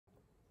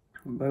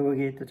Bhagavad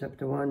Gita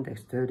chapter 1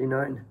 text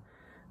 39.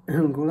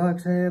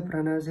 Kulakse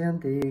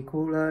pranasyanti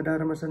kula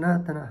dharma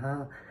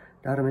sanatanaha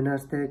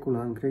dharminaste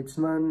kulang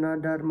kritsmanna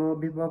dharmo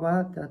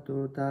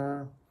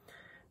bhibhavatatuta.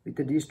 With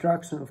the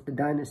destruction of the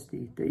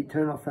dynasty, the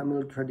eternal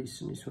family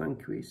tradition is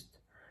vanquished,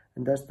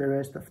 and thus the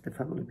rest of the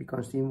family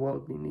becomes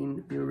involved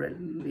in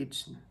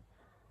religion.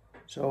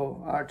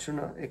 So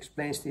Arjuna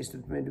explains this,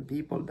 that when the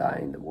people die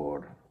in the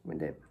war,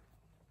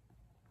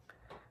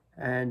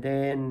 and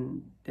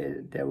then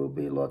there will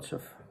be lots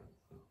of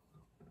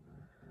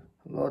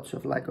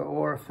like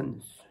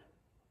orphans,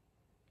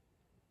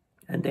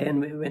 and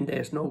then when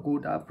there's no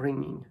good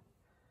upbringing,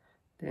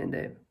 then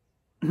the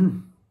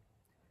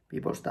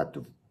people start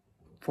to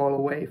fall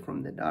away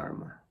from the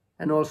Dharma,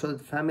 and also the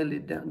family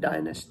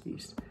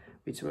dynasties,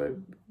 which were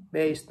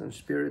based on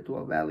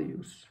spiritual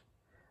values,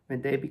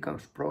 when they become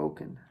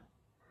broken,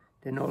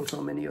 then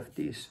also many of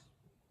these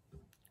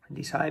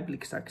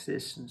disciplic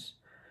successions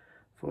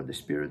for the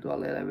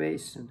spiritual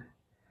elevation,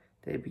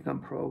 they become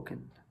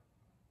broken,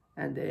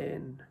 and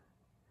then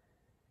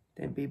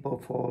people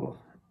fall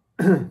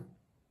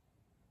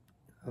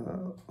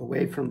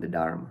away from the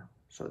Dharma.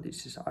 So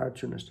this is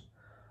Arjuna's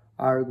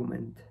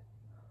argument,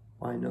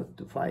 why not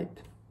to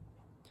fight.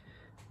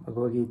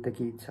 Bhagavad Gita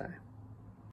Ki Jai.